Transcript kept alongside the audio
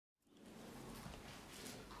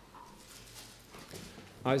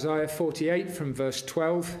Isaiah 48 from verse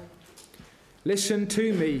 12. Listen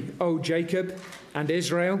to me, O Jacob, and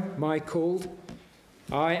Israel, my called.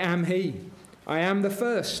 I am he. I am the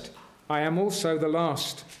first. I am also the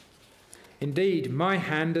last. Indeed, my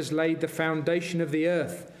hand has laid the foundation of the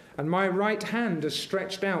earth, and my right hand has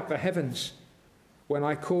stretched out the heavens. When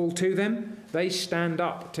I call to them, they stand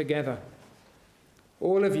up together.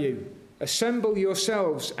 All of you, assemble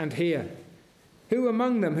yourselves and hear. Who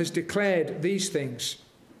among them has declared these things?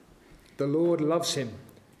 The Lord loves him.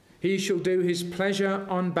 He shall do his pleasure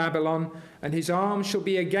on Babylon, and his arm shall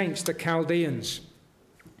be against the Chaldeans.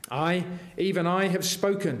 I, even I, have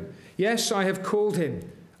spoken. Yes, I have called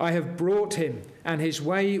him. I have brought him, and his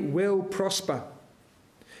way will prosper.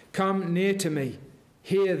 Come near to me.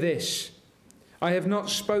 Hear this. I have not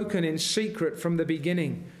spoken in secret from the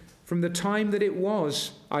beginning. From the time that it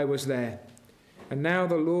was, I was there. And now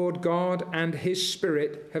the Lord God and his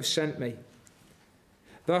Spirit have sent me.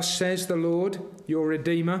 Thus says the Lord, your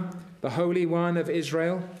Redeemer, the Holy One of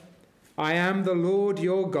Israel. I am the Lord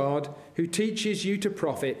your God, who teaches you to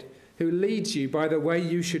profit, who leads you by the way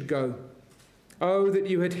you should go. Oh, that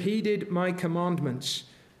you had heeded my commandments.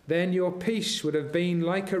 Then your peace would have been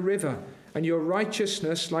like a river, and your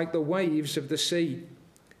righteousness like the waves of the sea.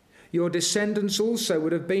 Your descendants also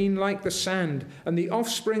would have been like the sand, and the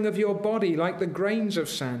offspring of your body like the grains of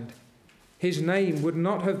sand. His name would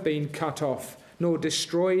not have been cut off, nor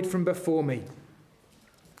destroyed from before me.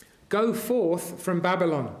 Go forth from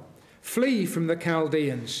Babylon, flee from the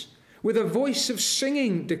Chaldeans. With a voice of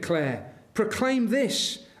singing declare, proclaim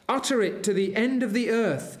this, utter it to the end of the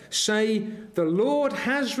earth. Say, the Lord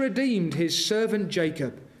has redeemed his servant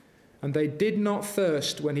Jacob. And they did not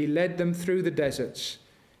thirst when he led them through the deserts.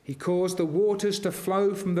 He caused the waters to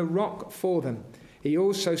flow from the rock for them. He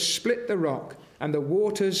also split the rock, and the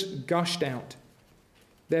waters gushed out.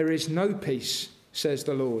 There is no peace, says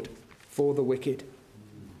the Lord, for the wicked.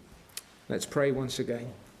 Let's pray once again.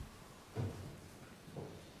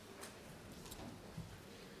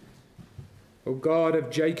 O God of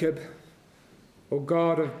Jacob, O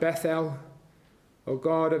God of Bethel, O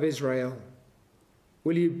God of Israel,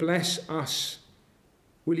 will you bless us?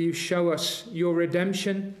 Will you show us your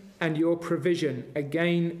redemption and your provision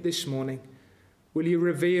again this morning? Will you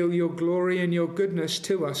reveal your glory and your goodness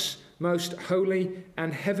to us, most holy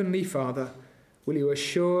and heavenly Father? Will you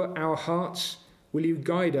assure our hearts? Will you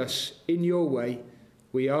guide us in your way?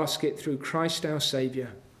 We ask it through Christ our Saviour.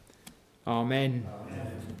 Amen.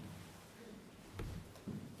 Amen.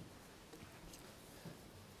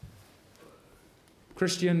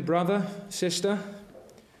 Christian brother, sister,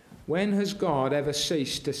 when has God ever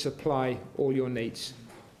ceased to supply all your needs?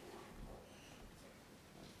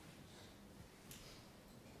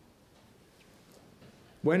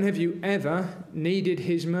 When have you ever needed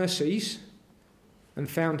his mercies and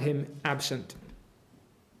found him absent?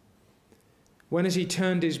 When has he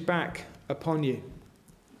turned his back upon you?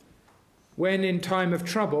 When in time of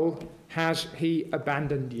trouble has he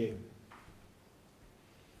abandoned you?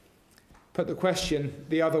 Put the question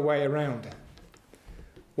the other way around.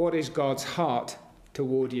 What is God's heart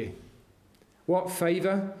toward you? What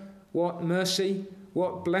favour, what mercy,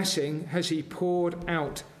 what blessing has he poured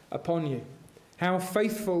out upon you? How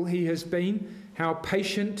faithful he has been, how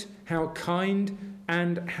patient, how kind,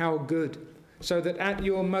 and how good, so that at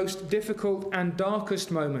your most difficult and darkest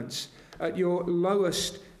moments, at your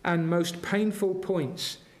lowest and most painful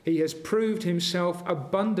points, he has proved himself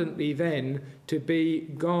abundantly then to be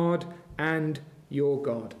God and your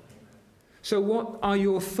God. So what are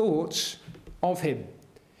your thoughts of him?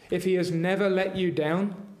 If he has never let you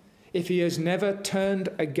down, if he has never turned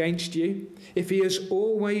against you, if he has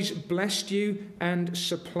always blessed you and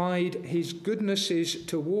supplied his goodnesses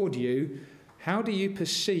toward you, how do you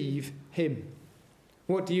perceive him?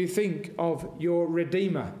 What do you think of your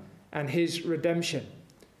Redeemer and his redemption?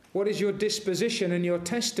 What is your disposition and your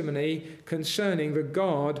testimony concerning the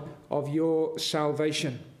God of your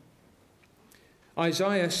salvation?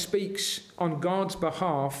 Isaiah speaks on God's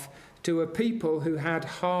behalf to a people who had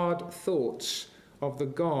hard thoughts of the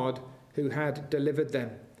God who had delivered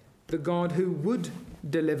them, the God who would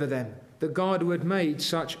deliver them, the God who had made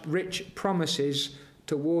such rich promises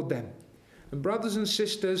toward them. And brothers and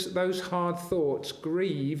sisters, those hard thoughts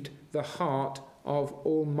grieved the heart of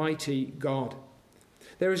Almighty God.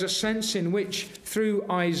 There is a sense in which, through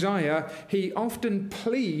Isaiah, he often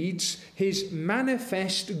pleads his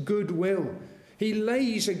manifest goodwill. He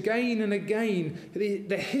lays again and again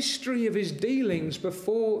the history of his dealings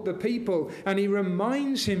before the people, and he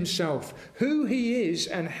reminds himself who he is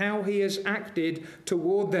and how he has acted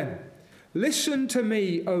toward them. Listen to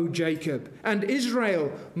me, O Jacob, and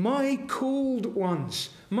Israel, my called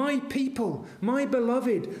ones, my people, my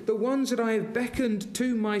beloved, the ones that I have beckoned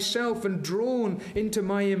to myself and drawn into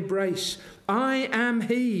my embrace. I am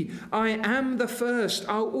he, I am the first,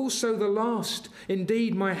 also the last.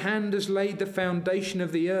 Indeed, my hand has laid the foundation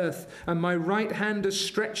of the earth, and my right hand has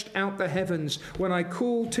stretched out the heavens. When I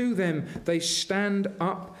call to them, they stand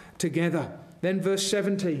up together. Then verse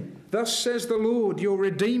 17, thus says the Lord, your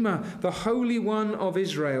Redeemer, the Holy One of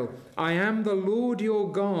Israel. I am the Lord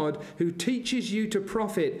your God, who teaches you to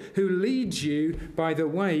profit, who leads you by the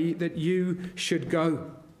way that you should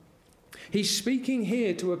go. He's speaking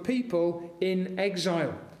here to a people in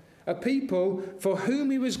exile, a people for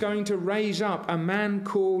whom he was going to raise up a man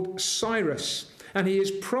called Cyrus. And he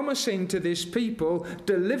is promising to this people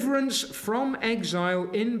deliverance from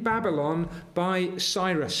exile in Babylon by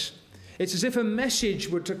Cyrus. It's as if a message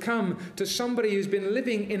were to come to somebody who's been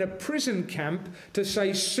living in a prison camp to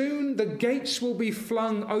say, soon the gates will be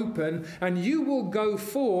flung open and you will go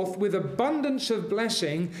forth with abundance of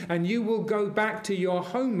blessing and you will go back to your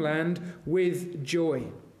homeland with joy.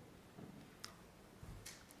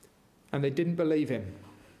 And they didn't believe him.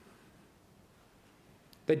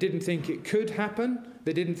 They didn't think it could happen.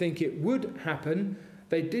 They didn't think it would happen.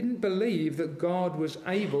 They didn't believe that God was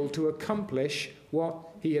able to accomplish what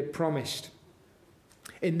he had promised.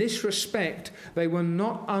 In this respect, they were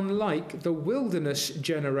not unlike the wilderness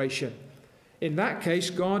generation. In that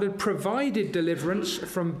case, God had provided deliverance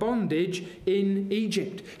from bondage in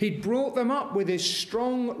Egypt. He'd brought them up with his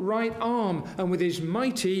strong right arm and with his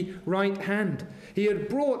mighty right hand. He had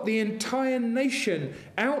brought the entire nation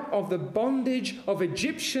out of the bondage of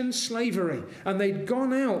Egyptian slavery, and they'd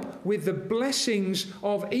gone out with the blessings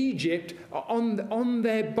of Egypt on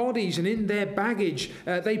their bodies and in their baggage.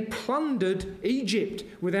 They plundered Egypt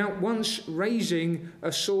without once raising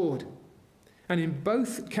a sword. And in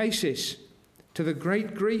both cases, to the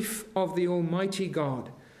great grief of the Almighty God,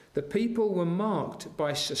 the people were marked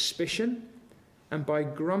by suspicion and by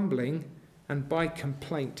grumbling and by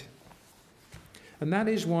complaint. And that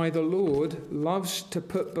is why the Lord loves to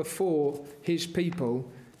put before his people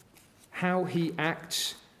how he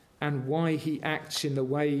acts and why he acts in the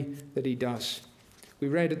way that he does. We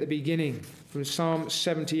read at the beginning from Psalm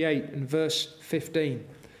 78 and verse 15.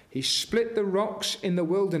 He split the rocks in the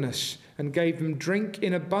wilderness and gave them drink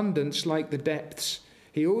in abundance like the depths.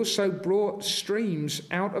 He also brought streams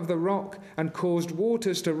out of the rock and caused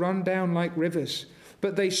waters to run down like rivers.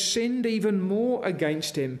 But they sinned even more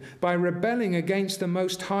against him by rebelling against the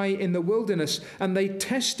Most High in the wilderness, and they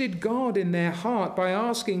tested God in their heart by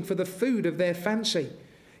asking for the food of their fancy.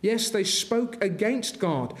 Yes, they spoke against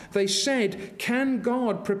God. They said, can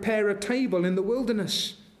God prepare a table in the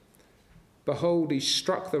wilderness? Behold, he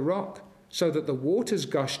struck the rock so that the waters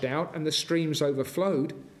gushed out and the streams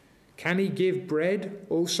overflowed. Can he give bread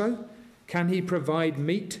also? Can he provide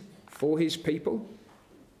meat for his people?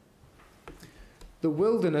 The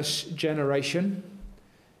wilderness generation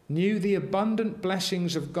knew the abundant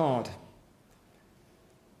blessings of God,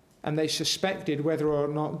 and they suspected whether or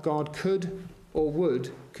not God could or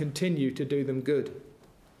would continue to do them good.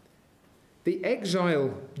 The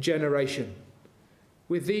exile generation,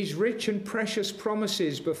 with these rich and precious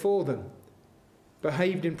promises before them,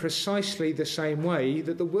 behaved in precisely the same way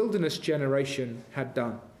that the wilderness generation had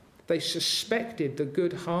done. They suspected the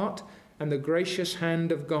good heart and the gracious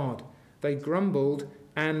hand of God. They grumbled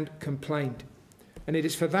and complained. And it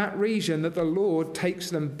is for that reason that the Lord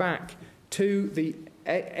takes them back to the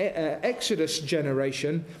Exodus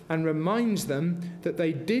generation and reminds them that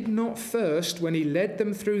they did not thirst when he led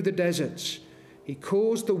them through the deserts. He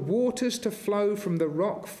caused the waters to flow from the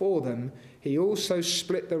rock for them. He also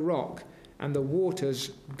split the rock, and the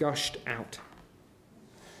waters gushed out.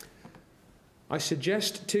 I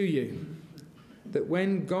suggest to you that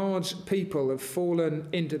when God's people have fallen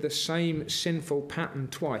into the same sinful pattern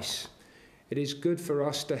twice, it is good for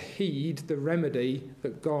us to heed the remedy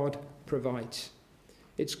that God provides.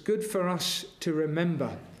 It's good for us to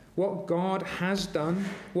remember what God has done,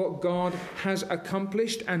 what God has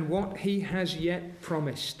accomplished, and what he has yet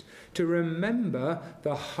promised. To remember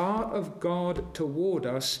the heart of God toward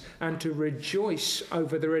us and to rejoice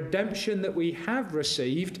over the redemption that we have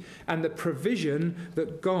received and the provision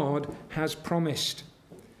that God has promised.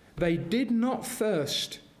 They did not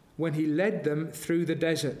thirst when he led them through the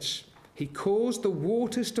deserts. He caused the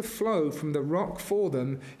waters to flow from the rock for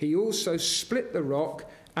them. He also split the rock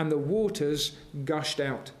and the waters gushed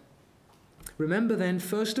out. Remember then,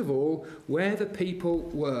 first of all, where the people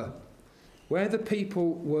were. Where the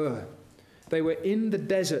people were. They were in the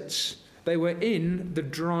deserts. They were in the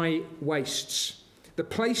dry wastes. The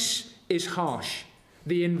place is harsh,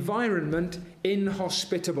 the environment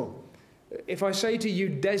inhospitable. If I say to you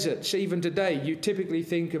deserts, even today, you typically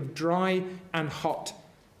think of dry and hot.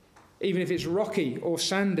 Even if it's rocky or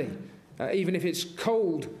sandy, even if it's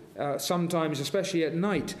cold sometimes, especially at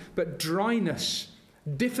night, but dryness,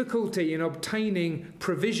 difficulty in obtaining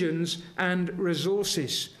provisions and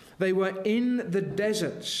resources. They were in the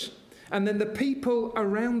deserts. And then the people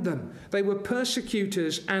around them, they were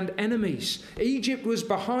persecutors and enemies. Egypt was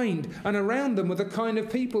behind, and around them were the kind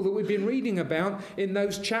of people that we've been reading about in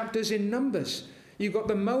those chapters in Numbers. You've got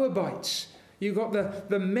the Moabites. You've got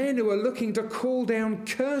the men who are looking to call down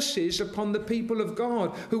curses upon the people of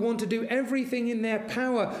God, who want to do everything in their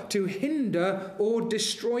power to hinder or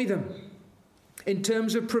destroy them. In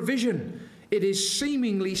terms of provision, it is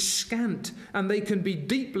seemingly scant, and they can be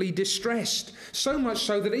deeply distressed. So much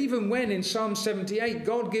so that even when in Psalm 78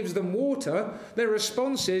 God gives them water, their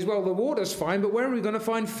response is, well, the water's fine, but where are we going to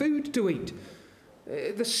find food to eat?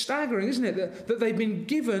 It's staggering, isn't it, that they've been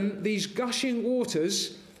given these gushing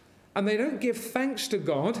waters, and they don't give thanks to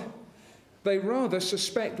God. They rather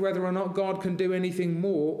suspect whether or not God can do anything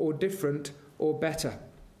more or different or better.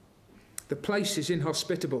 The place is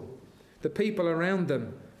inhospitable. The people around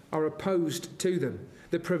them are opposed to them.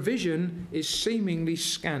 The provision is seemingly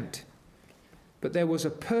scant. But there was a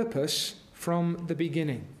purpose from the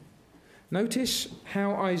beginning. Notice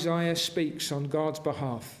how Isaiah speaks on God's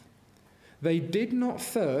behalf. They did not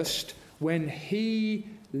thirst when he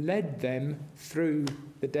led them through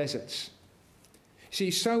the deserts.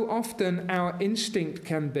 See, so often our instinct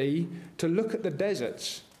can be to look at the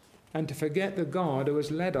deserts and to forget the God who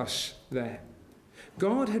has led us there.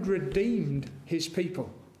 God had redeemed his people,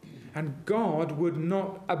 and God would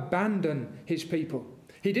not abandon his people.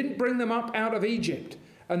 He didn't bring them up out of Egypt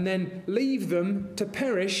and then leave them to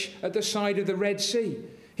perish at the side of the Red Sea.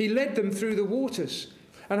 He led them through the waters.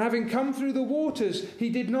 And having come through the waters, he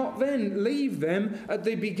did not then leave them at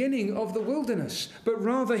the beginning of the wilderness, but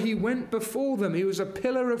rather he went before them. He was a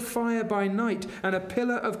pillar of fire by night and a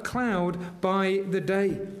pillar of cloud by the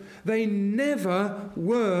day. They never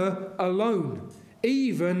were alone,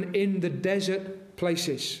 even in the desert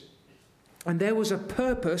places. And there was a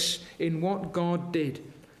purpose in what God did.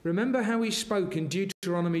 Remember how he spoke in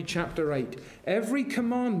Deuteronomy chapter 8. Every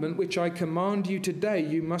commandment which I command you today,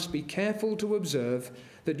 you must be careful to observe,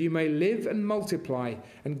 that you may live and multiply,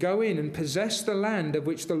 and go in and possess the land of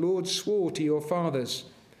which the Lord swore to your fathers.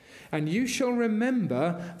 And you shall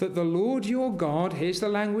remember that the Lord your God, here's the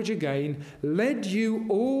language again, led you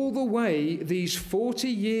all the way these 40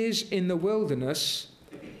 years in the wilderness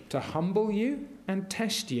to humble you and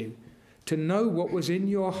test you, to know what was in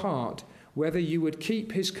your heart, whether you would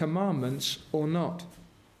keep his commandments or not.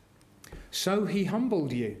 So he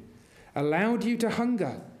humbled you, allowed you to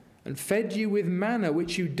hunger, and fed you with manna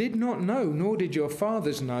which you did not know, nor did your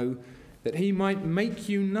fathers know, that he might make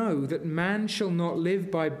you know that man shall not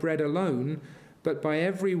live by bread alone, but by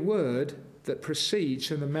every word that proceeds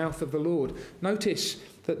from the mouth of the Lord. Notice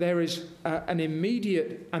that there is an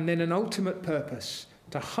immediate and then an ultimate purpose: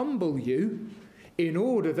 to humble you, in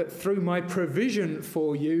order that through my provision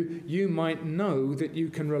for you, you might know that you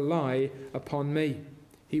can rely upon me.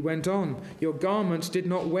 He went on, your garments did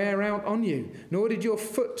not wear out on you, nor did your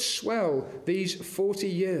foot swell these 40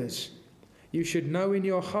 years. You should know in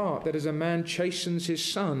your heart that as a man chastens his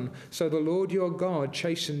son, so the Lord your God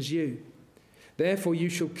chastens you. Therefore you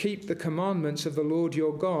shall keep the commandments of the Lord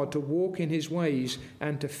your God, to walk in his ways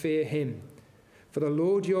and to fear him. For the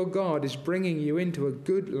Lord your God is bringing you into a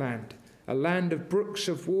good land, a land of brooks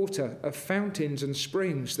of water, of fountains and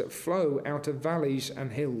springs that flow out of valleys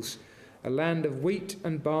and hills, a land of wheat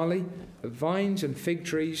and barley, of vines and fig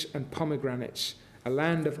trees and pomegranates, a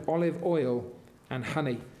land of olive oil and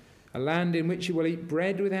honey, a land in which you will eat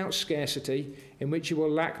bread without scarcity, in which you will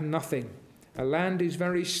lack nothing, a land whose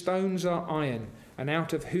very stones are iron, and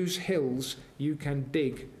out of whose hills you can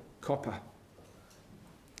dig copper.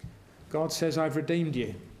 God says, I've redeemed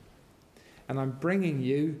you, and I'm bringing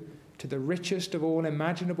you to the richest of all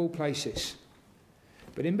imaginable places.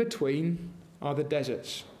 But in between are the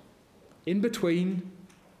deserts. In between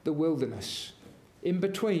the wilderness, in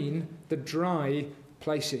between the dry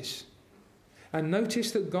places. And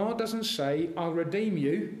notice that God doesn't say, I'll redeem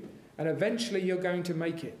you and eventually you're going to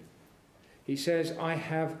make it. He says, I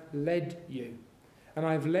have led you. And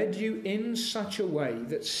I've led you in such a way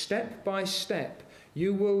that step by step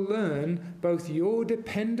you will learn both your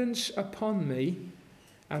dependence upon me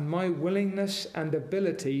and my willingness and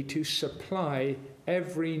ability to supply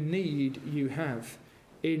every need you have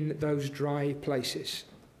in those dry places.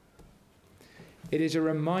 It is a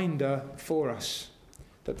reminder for us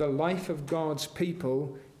that the life of God's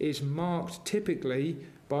people is marked typically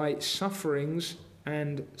by sufferings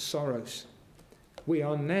and sorrows. We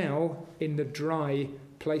are now in the dry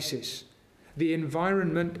places. The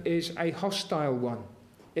environment is a hostile one.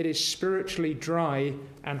 It is spiritually dry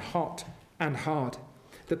and hot and hard.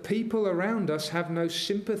 The people around us have no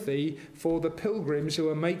sympathy for the pilgrims who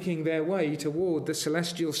are making their way toward the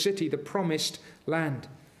celestial city, the promised land.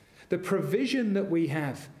 The provision that we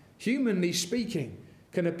have, humanly speaking,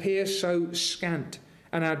 can appear so scant,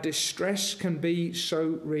 and our distress can be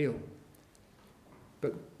so real.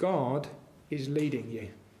 But God is leading you.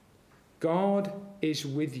 God is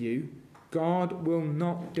with you. God will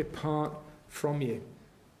not depart from you.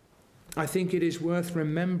 I think it is worth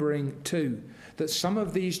remembering too that some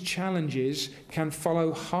of these challenges can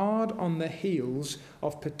follow hard on the heels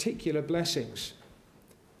of particular blessings.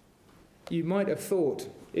 You might have thought,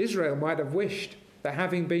 Israel might have wished that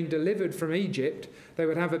having been delivered from Egypt, they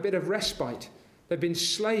would have a bit of respite. They've been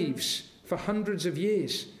slaves for hundreds of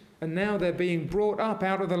years, and now they're being brought up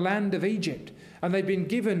out of the land of Egypt, and they've been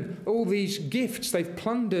given all these gifts. They've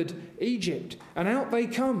plundered Egypt, and out they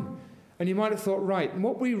come. And you might have thought, right,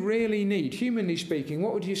 what we really need, humanly speaking,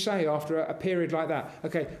 what would you say after a period like that?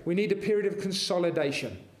 Okay, we need a period of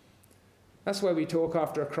consolidation. That's where we talk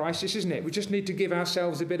after a crisis, isn't it? We just need to give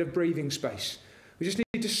ourselves a bit of breathing space. We just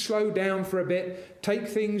need to slow down for a bit, take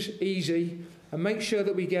things easy, and make sure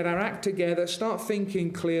that we get our act together, start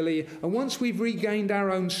thinking clearly, and once we've regained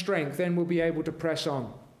our own strength, then we'll be able to press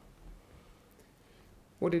on.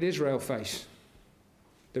 What did Israel face?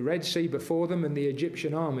 The Red Sea before them and the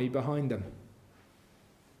Egyptian army behind them.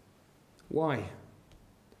 Why?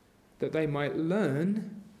 That they might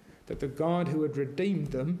learn that the God who had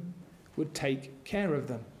redeemed them would take care of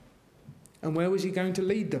them. And where was he going to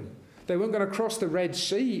lead them? They weren't going to cross the Red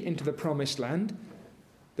Sea into the Promised Land.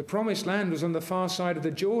 The Promised Land was on the far side of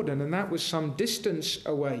the Jordan, and that was some distance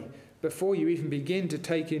away before you even begin to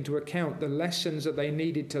take into account the lessons that they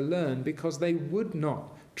needed to learn, because they would not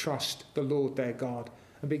trust the Lord their God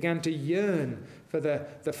and began to yearn for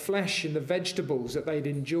the flesh and the vegetables that they'd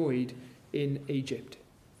enjoyed in Egypt.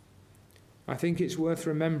 I think it's worth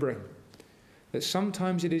remembering that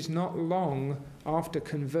sometimes it is not long after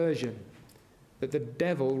conversion that the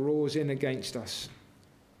devil roars in against us.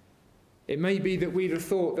 It may be that we'd have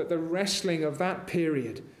thought that the wrestling of that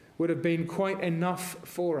period would have been quite enough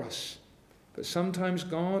for us. But sometimes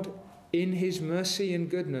God, in his mercy and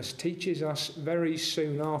goodness, teaches us very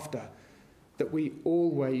soon after that we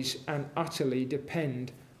always and utterly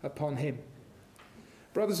depend upon him.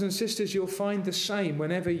 Brothers and sisters, you'll find the same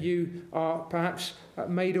whenever you are perhaps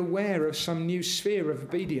made aware of some new sphere of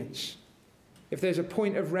obedience. If there's a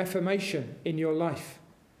point of reformation in your life,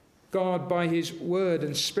 God, by his word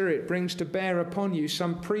and spirit, brings to bear upon you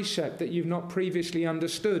some precept that you've not previously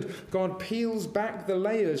understood. God peels back the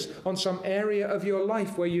layers on some area of your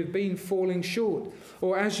life where you've been falling short.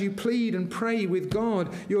 Or as you plead and pray with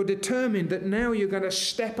God, you're determined that now you're going to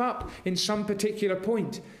step up in some particular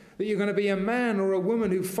point. That you're going to be a man or a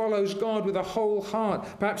woman who follows God with a whole heart,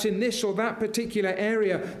 perhaps in this or that particular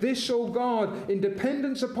area. This, oh God, in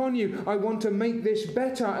dependence upon you, I want to make this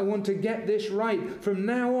better. I want to get this right. From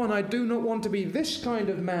now on, I do not want to be this kind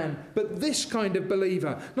of man, but this kind of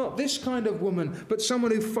believer. Not this kind of woman, but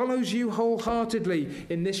someone who follows you wholeheartedly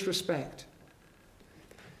in this respect.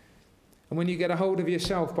 And when you get a hold of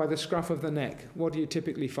yourself by the scruff of the neck, what do you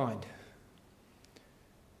typically find?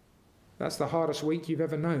 That's the hardest week you've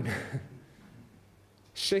ever known.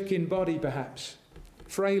 Sick in body, perhaps.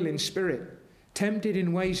 Frail in spirit. Tempted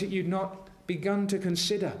in ways that you'd not begun to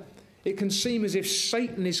consider. It can seem as if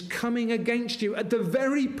Satan is coming against you at the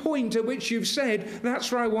very point at which you've said,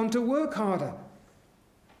 that's where I want to work harder.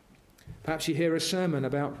 Perhaps you hear a sermon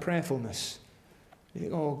about prayerfulness. You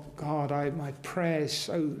think, oh God, my prayers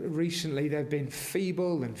so recently, they've been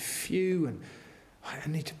feeble and few, and I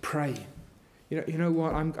need to pray. You know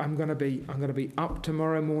what? I'm going to be up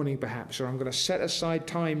tomorrow morning, perhaps, or I'm going to set aside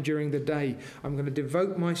time during the day. I'm going to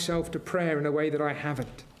devote myself to prayer in a way that I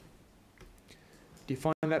haven't. Do you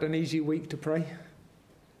find that an easy week to pray?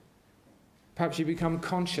 Perhaps you become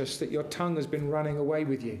conscious that your tongue has been running away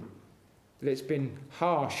with you, that it's been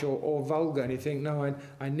harsh or vulgar, and you think, no,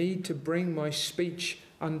 I need to bring my speech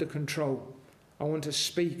under control. I want to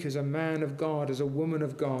speak as a man of God, as a woman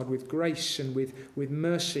of God, with grace and with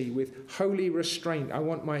mercy, with holy restraint. I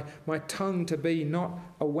want my tongue to be not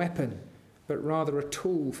a weapon, but rather a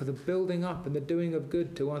tool for the building up and the doing of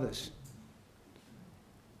good to others.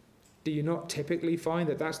 Do you not typically find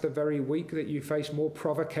that that's the very week that you face more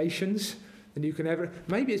provocations than you can ever?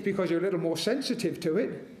 Maybe it's because you're a little more sensitive to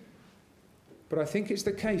it. But I think it's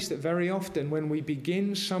the case that very often when we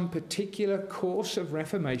begin some particular course of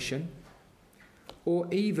reformation, or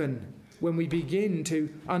even when we begin to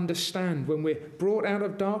understand, when we're brought out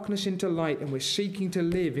of darkness into light and we're seeking to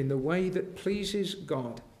live in the way that pleases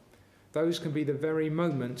God, those can be the very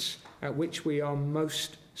moments at which we are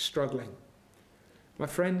most struggling. My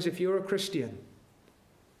friends, if you're a Christian,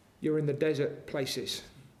 you're in the desert places.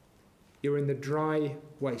 You're in the dry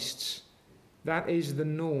wastes. That is the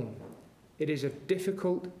norm. It is a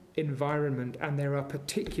difficult environment and there are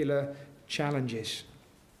particular challenges.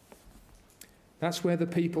 That's where the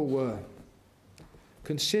people were.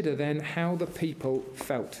 Consider then how the people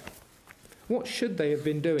felt. What should they have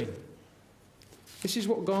been doing? This is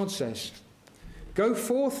what God says. Go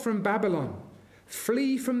forth from Babylon,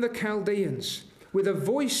 flee from the Chaldeans. With a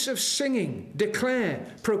voice of singing, declare,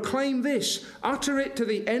 proclaim this, utter it to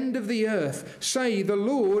the end of the earth. Say, the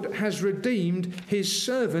Lord has redeemed his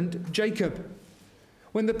servant Jacob.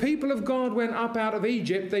 When the people of God went up out of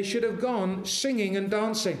Egypt, they should have gone singing and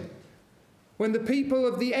dancing. When the people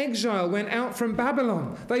of the exile went out from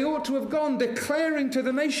Babylon, they ought to have gone declaring to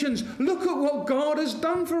the nations, look at what God has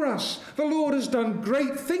done for us. The Lord has done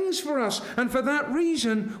great things for us, and for that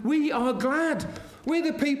reason we are glad. We're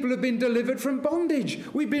the people who have been delivered from bondage.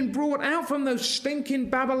 We've been brought out from those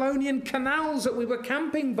stinking Babylonian canals that we were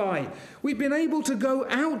camping by. We've been able to go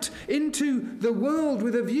out into the world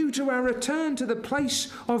with a view to our return to the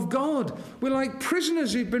place of God. We're like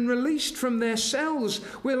prisoners who've been released from their cells.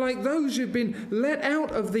 We're like those who've been let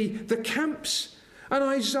out of the camps. And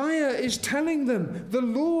Isaiah is telling them, the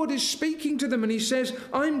Lord is speaking to them, and he says,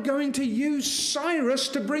 I'm going to use Cyrus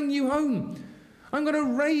to bring you home. I'm going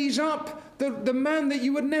to raise up the man that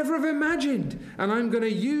you would never have imagined. And I'm going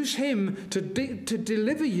to use him to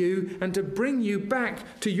deliver you and to bring you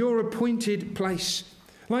back to your appointed place.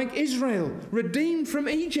 Like Israel, redeemed from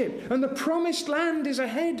Egypt, and the promised land is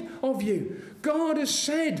ahead of you. God has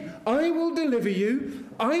said, I will deliver you,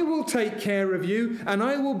 I will take care of you, and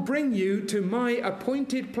I will bring you to my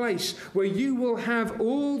appointed place where you will have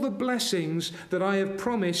all the blessings that I have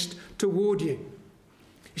promised toward you.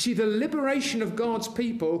 You see, the liberation of God's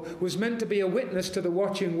people was meant to be a witness to the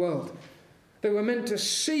watching world. They were meant to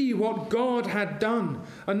see what God had done.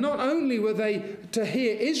 And not only were they to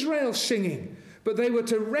hear Israel singing, but they were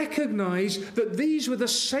to recognize that these were the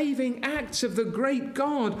saving acts of the great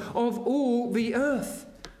God of all the earth.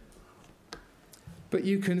 But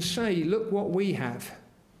you can say, look what we have,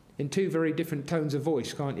 in two very different tones of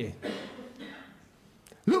voice, can't you?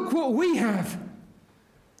 Look what we have.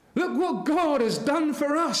 Look what God has done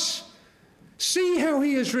for us. See how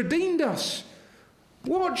he has redeemed us.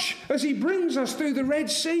 Watch as he brings us through the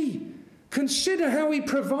Red Sea. Consider how he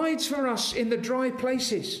provides for us in the dry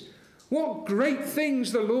places. What great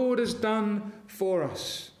things the Lord has done for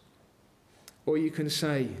us. Or you can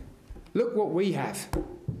say, look what we have.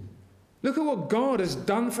 Look at what God has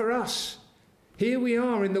done for us. Here we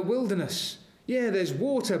are in the wilderness. Yeah, there's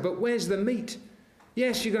water, but where's the meat?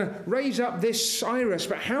 Yes, you're going to raise up this Cyrus,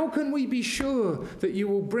 but how can we be sure that you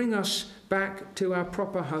will bring us back to our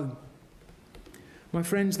proper home? My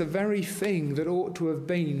friends, the very thing that ought to have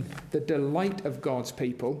been the delight of God's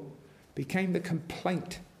people became the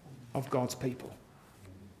complaint of God's people.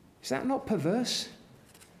 Is that not perverse?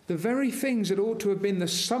 The very things that ought to have been the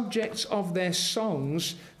subjects of their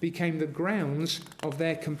songs became the grounds of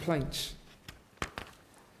their complaints.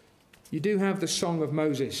 You do have the Song of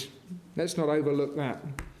Moses. Let's not overlook that.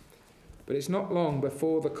 But it's not long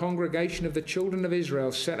before the congregation of the children of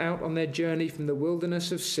Israel set out on their journey from the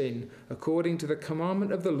wilderness of sin, according to the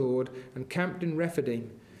commandment of the Lord, and camped in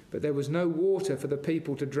Rephidim. But there was no water for the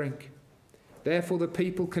people to drink. Therefore the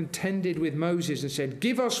people contended with Moses and said,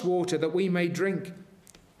 give us water that we may drink.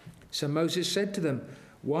 So Moses said to them,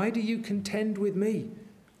 why do you contend with me?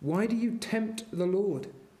 Why do you tempt the Lord?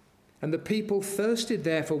 And the people thirsted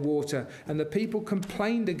there for water, and the people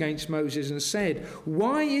complained against Moses and said,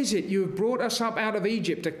 why is it you have brought us up out of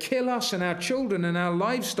Egypt to kill us and our children and our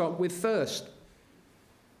livestock with thirst?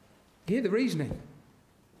 Hear the reasoning.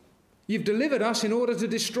 You've delivered us in order to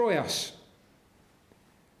destroy us.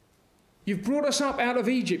 You've brought us up out of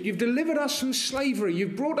Egypt. You've delivered us from slavery.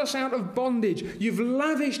 You've brought us out of bondage. You've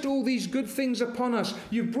lavished all these good things upon us.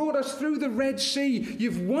 You've brought us through the Red Sea.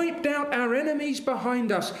 You've wiped out our enemies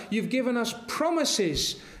behind us. You've given us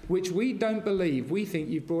promises which we don't believe. We think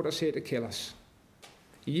you've brought us here to kill us.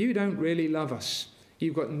 You don't really love us.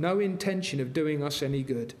 You've got no intention of doing us any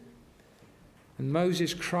good. And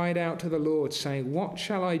Moses cried out to the Lord, saying, what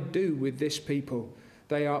shall I do with this people?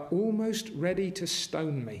 They are almost ready to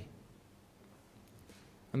stone me.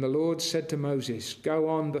 And the Lord said to Moses, "Go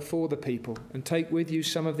on before the people, and take with you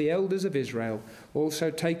some of the elders of Israel. Also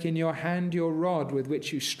take in your hand your rod with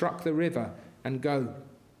which you struck the river, and go."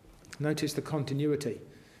 Notice the continuity.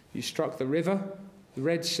 You struck the river, the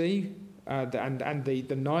Red Sea, and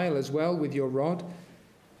the Nile as well with your rod.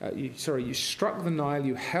 You struck the Nile,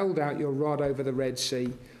 you held out your rod over the Red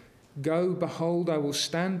Sea. "Go, behold, I will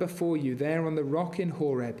stand before you there on the rock in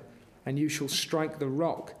Horeb, and you shall strike the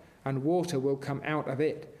rock, and water will come out of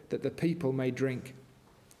it, that the people may drink."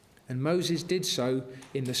 And Moses did so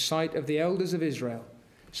in the sight of the elders of Israel.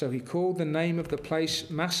 So he called the name of the place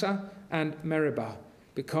Massah and Meribah,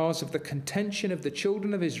 because of the contention of the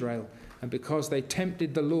children of Israel, and because they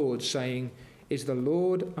tempted the Lord, saying, "Is the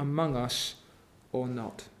Lord among us or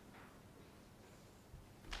not?"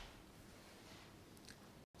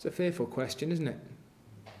 It's a fearful question, isn't it?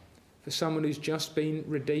 For someone who's just been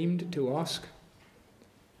redeemed to ask.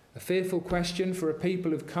 A fearful question for a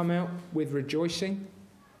people who've come out with rejoicing.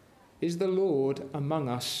 Is the Lord among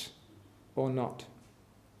us or not?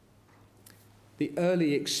 The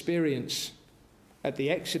early experience at the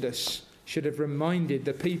Exodus should have reminded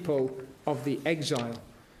the people of the exile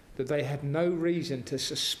that they had no reason to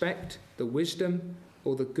suspect the wisdom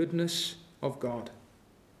or the goodness of God.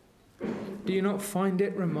 Do you not find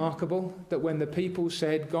it remarkable that when the people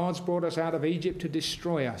said, "God's brought us out of Egypt to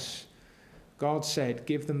destroy us," God said,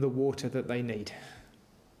 "Give them the water that they need"?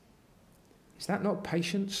 Is that not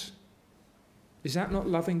patience? Is that not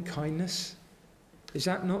loving kindness? Is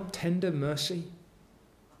that not tender mercy?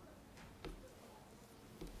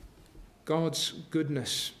 God's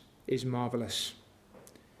goodness is marvellous.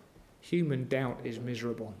 Human doubt is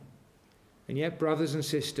miserable. And yet, brothers and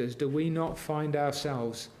sisters, do we not find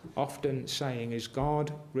ourselves often saying, "Is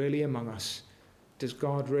God really among us? Does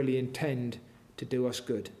God really intend to do us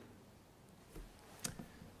good?"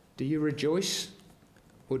 Do you rejoice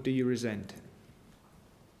or do you resent?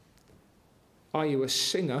 Are you a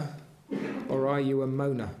singer or are you a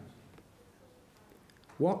moaner?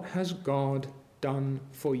 What has God done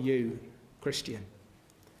for you, Christian?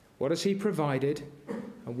 What has he provided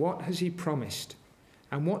and what has he promised?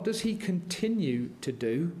 And what does he continue to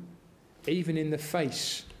do, even in the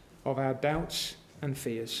face of our doubts and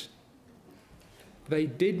fears? They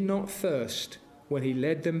did not thirst when he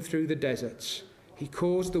led them through the deserts. He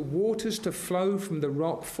caused the waters to flow from the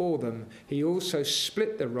rock for them. He also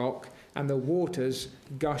split the rock, and the waters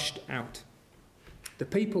gushed out. The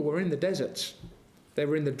people were in the deserts. They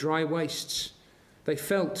were in the dry wastes. They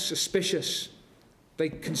felt suspicious. They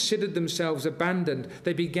considered themselves abandoned.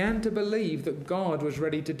 They began to believe that God was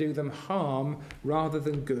ready to do them harm rather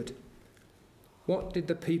than good. What did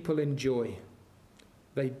the people enjoy?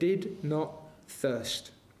 They did not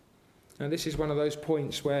thirst. And this is one of those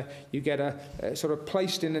points where you get a sort of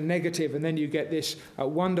placed in a negative and then you get this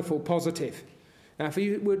wonderful positive. Now, if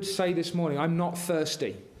you would say this morning, "I'm not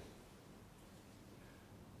thirsty,"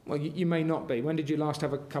 well, you may not be. When did you last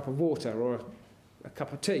have a cup of water or a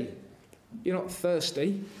cup of tea? You're not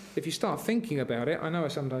thirsty. If you start thinking about it, I know I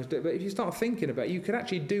sometimes do, but if you start thinking about it, you could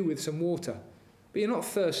actually do with some water. But you're not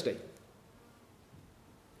thirsty.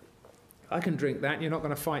 I can drink that and you're not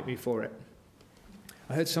going to fight me for it.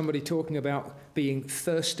 I heard somebody talking about being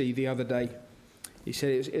thirsty the other day. He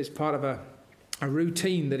said it was part of a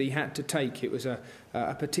routine that he had to take. It was a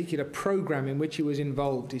particular program in which he was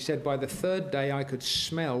involved. He said, by the third day I could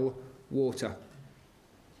smell water.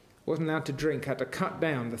 Wasn't allowed to drink, had to cut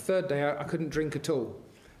down. The third day I couldn't drink at all.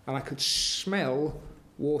 And I could smell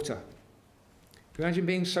water. Can you imagine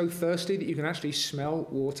being so thirsty that you can actually smell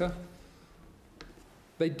water?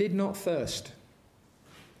 They did not thirst.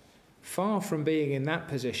 Far from being in that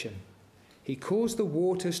position, he caused the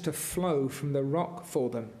waters to flow from the rock for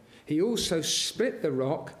them. He also split the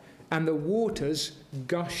rock and the waters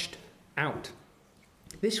gushed out.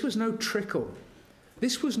 This was no trickle.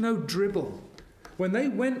 This was no dribble. When they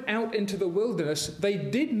went out into the wilderness, they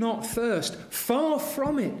did not thirst. Far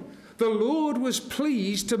from it. The Lord was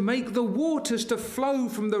pleased to make the waters to flow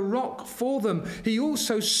from the rock for them. He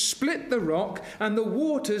also split the rock and the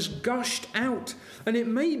waters gushed out. And it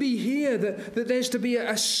may be here that there's to be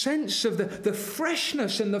a sense of the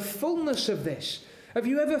freshness and the fullness of this. Have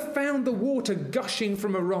you ever found the water gushing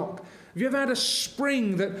from a rock? Have you ever had a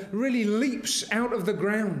spring that really leaps out of the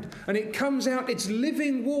ground and it comes out, it's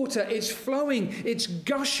living water, it's flowing, it's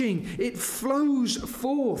gushing, it flows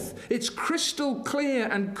forth. It's crystal clear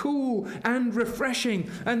and cool and refreshing.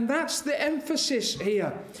 And that's the emphasis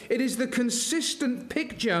here. It is the consistent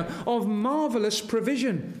picture of marvelous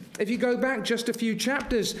provision. If you go back just a few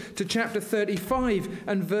chapters to chapter 35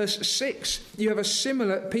 and verse 6, you have a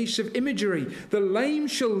similar piece of imagery. The lame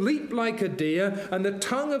shall leap like a deer, and the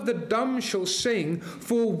tongue of the dumb shall sing,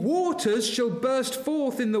 for waters shall burst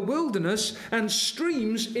forth in the wilderness and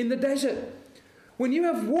streams in the desert. When you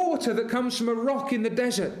have water that comes from a rock in the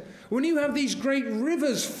desert, when you have these great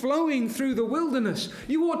rivers flowing through the wilderness,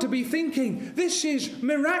 you ought to be thinking, this is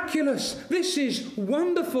miraculous, this is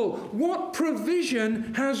wonderful. What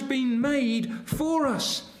provision has been made for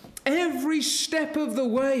us? Every step of the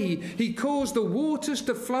way, he caused the waters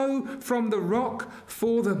to flow from the rock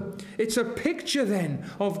for them. It's a picture then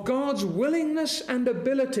of God's willingness and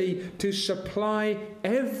ability to supply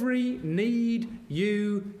every need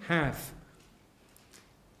you have,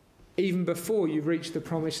 even before you've reached the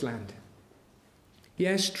promised land.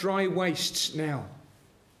 Yes, dry wastes now.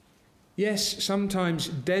 Yes, sometimes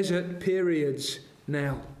desert periods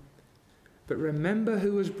now. But remember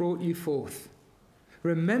who has brought you forth.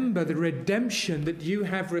 Remember the redemption that you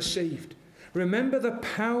have received. Remember the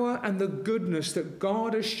power and the goodness that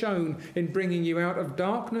God has shown in bringing you out of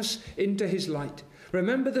darkness into his light.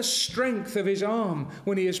 Remember the strength of his arm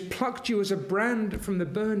when he has plucked you as a brand from the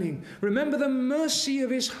burning. Remember the mercy of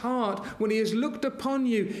his heart when he has looked upon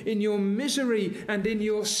you in your misery and in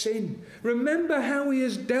your sin. Remember how he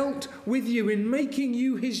has dealt with you in making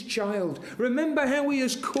you his child. Remember how he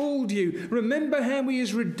has called you. Remember how he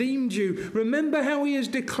has redeemed you. Remember how he has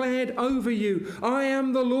declared over you, I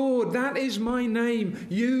am the Lord, that is my name.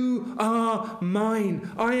 You are mine.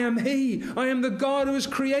 I am he. I am the God who has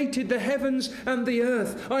created the heavens and the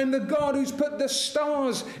earth. I am the God who's put the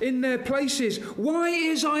stars in their places. Why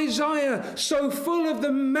is Isaiah so full of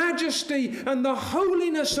the majesty and the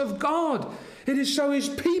holiness of God? It is so his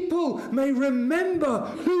people may remember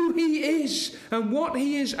who he is and what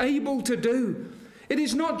he is able to do. It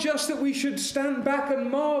is not just that we should stand back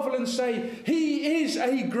and marvel and say, he is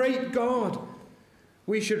a great God.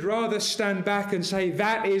 We should rather stand back and say,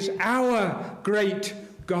 that is our great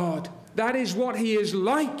God. That is what he is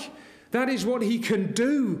like. That is what he can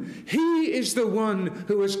do. He is the one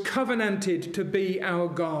who has covenanted to be our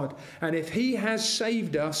God. And if he has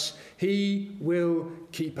saved us, he will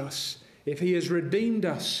keep us. If he has redeemed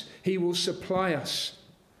us, he will supply us.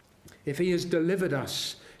 If he has delivered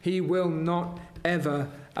us, he will not ever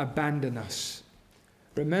abandon us.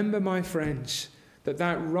 Remember, my friends,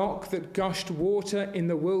 that rock that gushed water in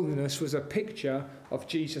the wilderness was a picture of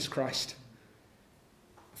Jesus Christ.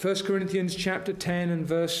 1 Corinthians chapter 10 and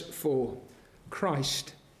verse 4.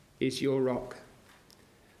 Christ is your rock.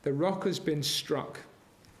 The rock has been struck,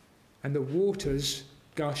 and the waters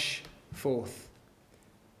gush forth.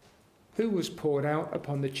 Who was poured out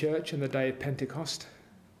upon the church on the day of Pentecost?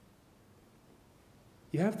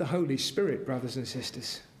 You have the Holy Spirit, brothers and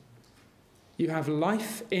sisters. You have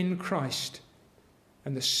life in Christ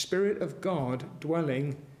and the Spirit of God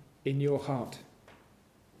dwelling in your heart.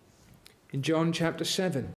 In John chapter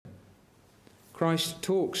 7, Christ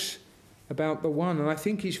talks about the one, and I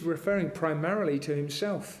think he's referring primarily to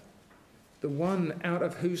himself, the one out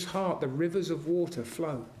of whose heart the rivers of water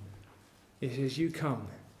flow. He says, you come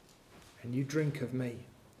and you drink of me.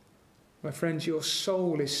 My friends, your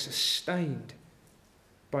soul is sustained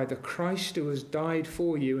by the Christ who has died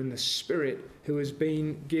for you and the Spirit who has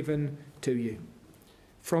been given to you.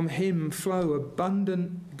 From him flow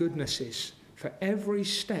abundant goodnesses for every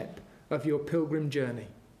step of your pilgrim journey.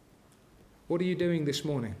 What are you doing this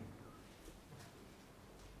morning?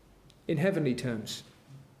 In heavenly terms,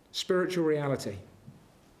 spiritual reality.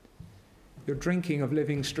 You're drinking of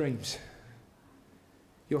living streams.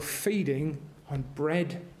 You're feeding on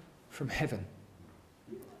bread from heaven,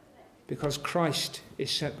 because Christ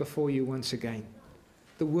is set before you once again.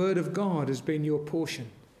 The Word of God has been your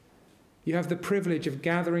portion. You have the privilege of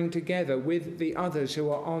gathering together with the others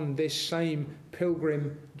who are on this same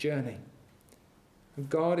pilgrim journey. And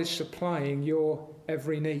God is supplying your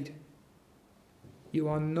every need. You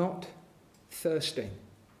are not thirsting,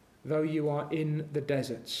 though you are in the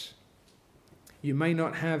deserts. You may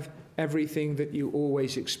not have everything that you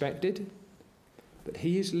always expected, but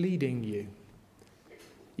he is leading you.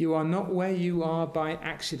 You are not where you are by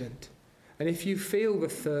accident. And if you feel the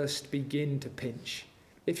thirst begin to pinch,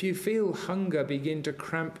 if you feel hunger begin to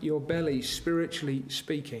cramp your belly, spiritually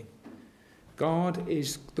speaking, God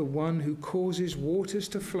is the one who causes waters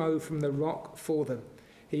to flow from the rock for them.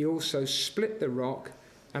 He also split the rock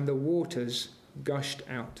and the waters gushed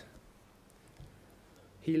out.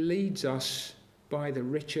 He leads us by the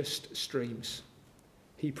richest streams.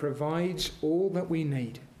 He provides all that we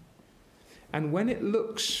need. And when it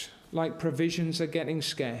looks like provisions are getting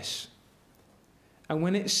scarce, and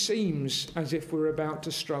when it seems as if we're about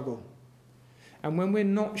to struggle, and when we're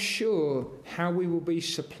not sure how we will be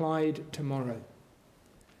supplied tomorrow.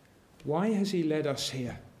 Why has he led us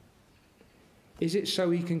here? Is it so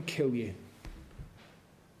he can kill you?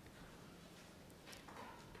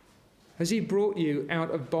 Has he brought you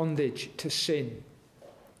out of bondage to sin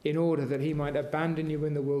in order that he might abandon you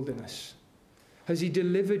in the wilderness? Has he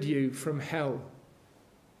delivered you from hell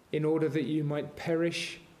in order that you might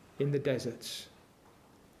perish in the deserts?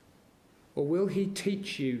 Or will he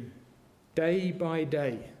teach you day by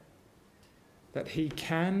day that he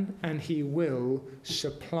can and he will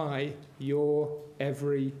supply your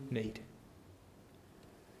every need?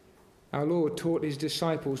 Our Lord taught his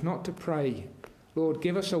disciples not to pray, Lord,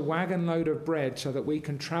 give us a wagon load of bread so that we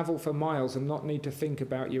can travel for miles and not need to think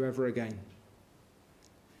about you ever again.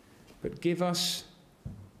 But give us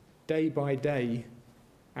day by day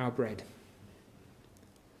our bread.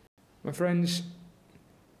 My friends,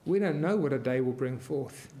 we don't know what a day will bring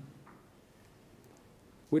forth.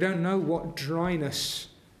 We don't know what dryness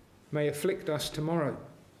may afflict us tomorrow.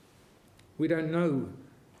 We don't know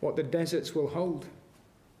what the deserts will hold.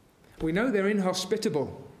 We know they're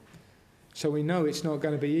inhospitable, so we know it's not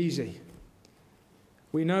going to be easy.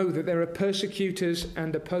 We know that there are persecutors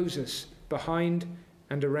and opposers behind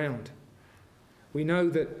and around. We know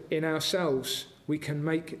that in ourselves we can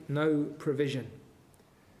make no provision.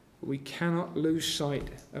 But we cannot lose sight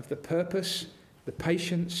of the purpose, the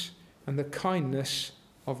patience, and the kindness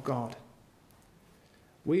of God.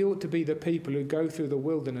 We ought to be the people who go through the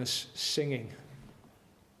wilderness singing.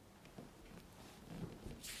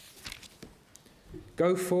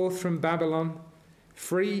 Go forth from Babylon,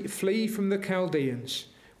 flee from the Chaldeans,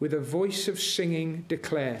 with a voice of singing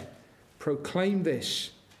declare, proclaim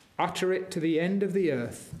this, utter it to the end of the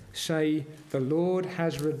earth, say, the Lord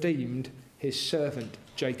has redeemed his servant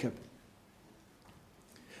Jacob.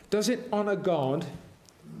 Does it honour God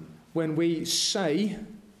when we say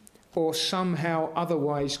or somehow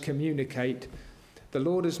otherwise communicate, the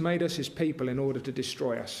Lord has made us his people in order to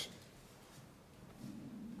destroy us?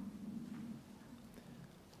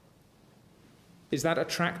 Is that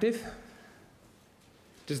attractive?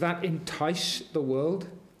 Does that entice the world?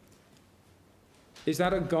 Is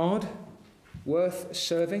that a God worth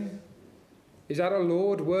serving? Is that a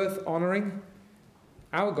Lord worth honouring?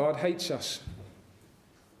 Our God hates us.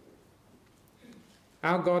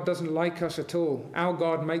 Our God doesn't like us at all. Our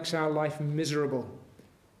God makes our life miserable.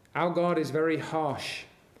 Our God is very harsh.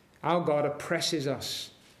 Our God oppresses us.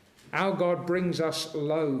 Our God brings us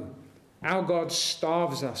low. Our God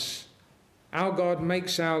starves us. Our God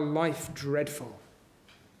makes our life dreadful.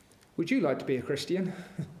 Would you like to be a Christian?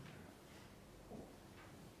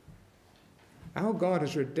 Our God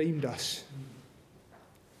has redeemed us.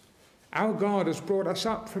 Our God has brought us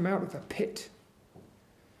up from out of the pit.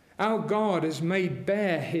 Our God has made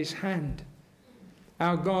bare his hand.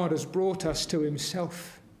 Our God has brought us to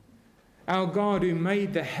himself. Our God who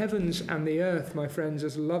made the heavens and the earth, my friends,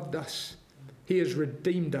 has loved us. He has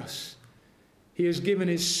redeemed us. He has given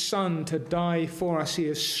his Son to die for us. He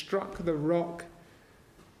has struck the rock,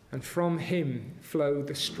 and from him flow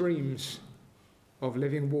the streams of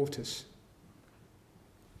living waters.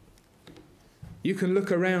 You can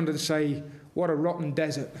look around and say, what a rotten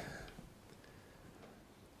desert.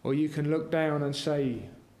 Or you can look down and say,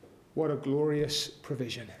 what a glorious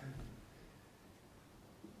provision.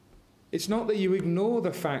 It's not that you ignore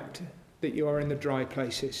the fact that you are in the dry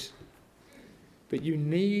places, but you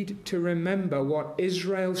need to remember what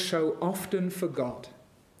Israel so often forgot,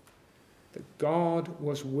 that God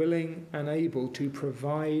was willing and able to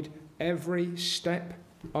provide every step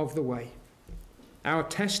of the way. Our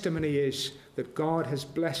testimony is that God has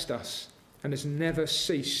blessed us and has never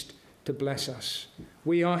ceased to bless us.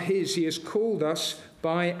 We are his. He has called us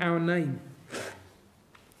by our name,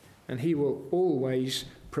 and he will always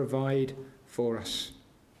provide for us.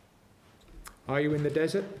 Are you in the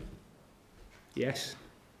desert? Yes.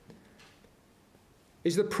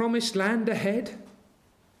 Is the promised land ahead?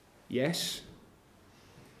 Yes.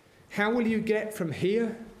 How will you get from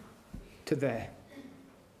here to there?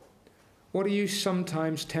 What are you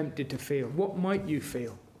sometimes tempted to feel? What might you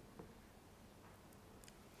feel?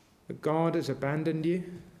 That God has abandoned you?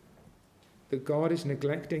 That God is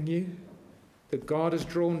neglecting you? That God has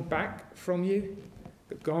drawn back from you?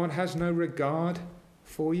 That God has no regard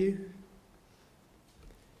for you?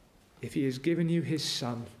 If he has given you his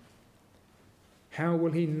Son, how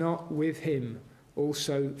will he not with him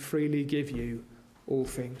also freely give you all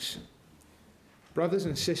things? Brothers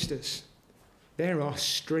and sisters, there are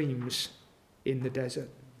streams in the desert.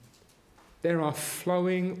 There are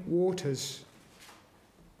flowing waters.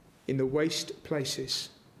 in the waste places.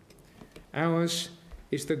 Ours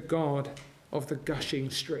is the God of the gushing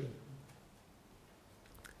stream.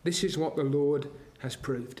 This is what the Lord has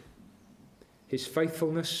proved: his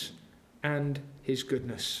faithfulness and his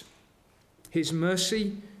goodness, his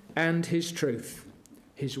mercy and his truth,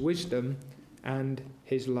 his wisdom and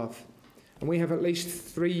his love. And we have at least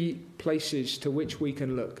 3 places to which we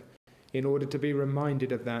can look in order to be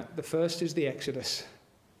reminded of that. The first is the Exodus.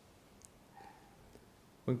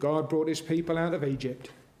 When God brought his people out of Egypt,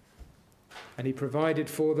 and he provided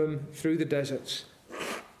for them through the deserts,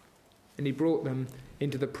 and he brought them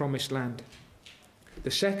into the promised land.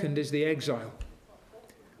 The second is the exile.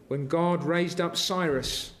 When God raised up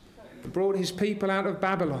Cyrus and brought his people out of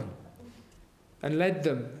Babylon and led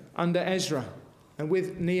them under Ezra and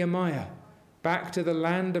with Nehemiah back to the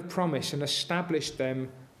land of promise and established them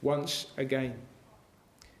once again.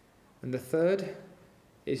 And the third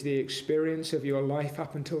is the experience of your life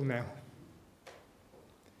up until now.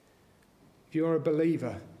 If you're a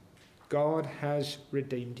believer, God has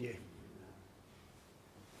redeemed you.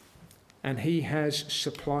 And he has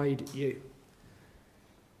supplied you.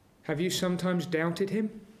 Have you sometimes doubted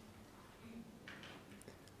him?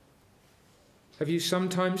 Have you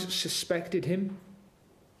sometimes suspected him?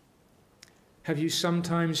 Have you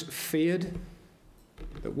sometimes feared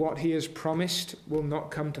that what he has promised will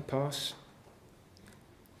not come to pass?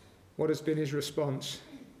 What has been his response?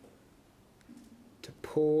 To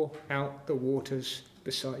pour out the waters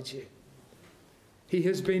beside you. He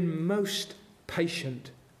has been most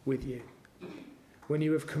patient with you. When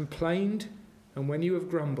you have complained and when you have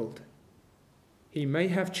grumbled, he may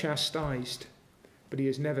have chastised, but he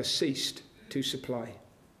has never ceased to supply.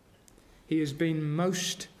 He has been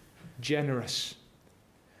most generous.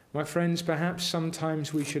 My friends, perhaps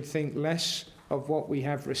sometimes we should think less of what we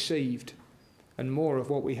have received and more of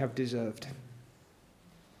what we have deserved.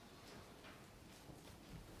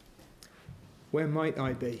 Where might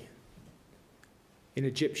I be? In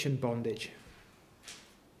Egyptian bondage.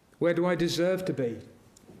 Where do I deserve to be?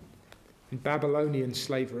 In Babylonian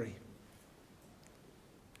slavery.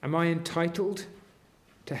 Am I entitled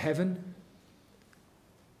to heaven?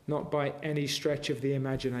 Not by any stretch of the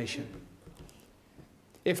imagination.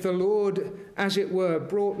 If the Lord, as it were,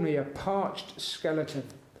 brought me a parched skeleton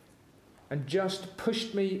and just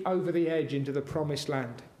pushed me over the edge into the promised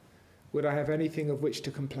land, would I have anything of which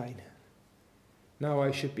to complain? No,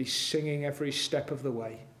 I should be singing every step of the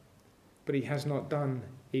way. But he has not done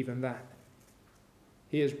even that.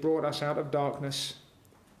 He has brought us out of darkness,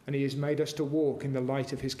 and he has made us to walk in the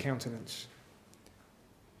light of his countenance.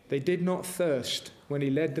 They did not thirst when he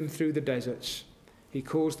led them through the deserts. He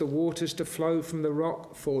caused the waters to flow from the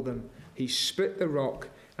rock for them. He split the rock,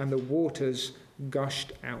 and the waters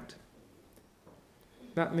gushed out.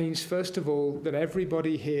 That means, first of all, that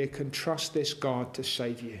everybody here can trust this God to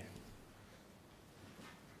save you.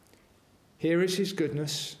 Here is his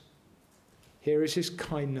goodness. Here is his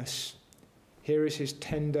kindness. Here is his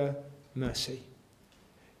tender mercy.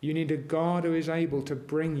 You need a God who is able to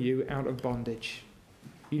bring you out of bondage.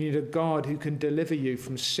 You need a God who can deliver you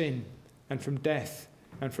from sin and from death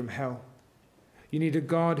and from hell. You need a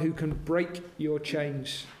God who can break your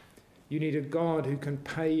chains. You need a God who can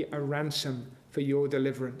pay a ransom for your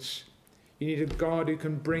deliverance. You need a God who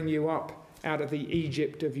can bring you up out of the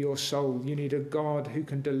Egypt of your soul. You need a God who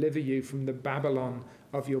can deliver you from the Babylon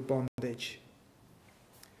of your bondage.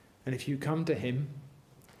 And if you come to him,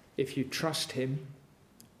 if you trust him,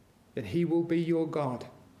 then he will be your God,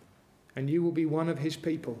 and you will be one of his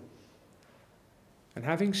people. And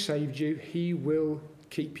having saved you, he will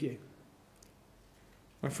keep you.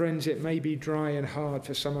 My friends, it may be dry and hard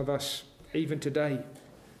for some of us, even today.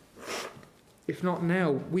 If not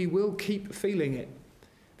now, we will keep feeling it,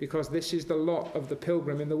 because this is the lot of the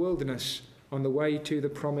pilgrim in the wilderness on the way to the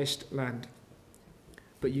promised land.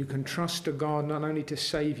 But you can trust a God not only to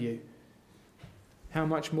save you, how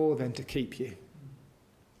much more then to keep you?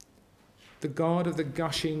 The God of the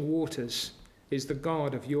gushing waters is the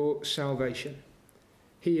God of your salvation.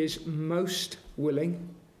 He is most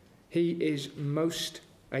willing, he is most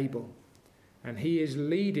able, and he is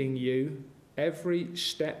leading you every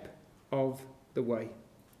step of the way.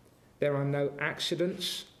 There are no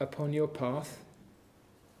accidents upon your path.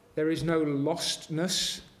 There is no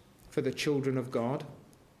lostness for the children of God.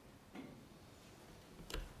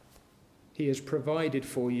 He has provided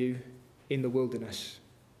for you in the wilderness.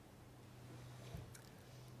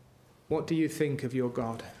 What do you think of your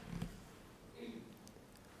God?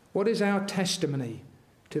 What is our testimony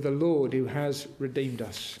to the Lord who has redeemed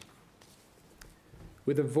us?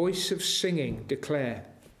 With a voice of singing declare,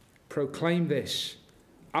 proclaim this,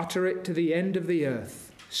 utter it to the end of the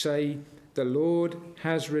earth. Say, the Lord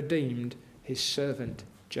has redeemed his servant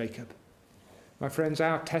Jacob. My friends,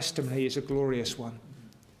 our testimony is a glorious one.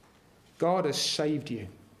 God has saved you,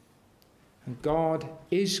 and God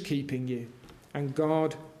is keeping you, and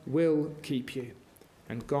God will keep you,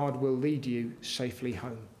 and God will lead you safely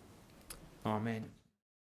home. Amen.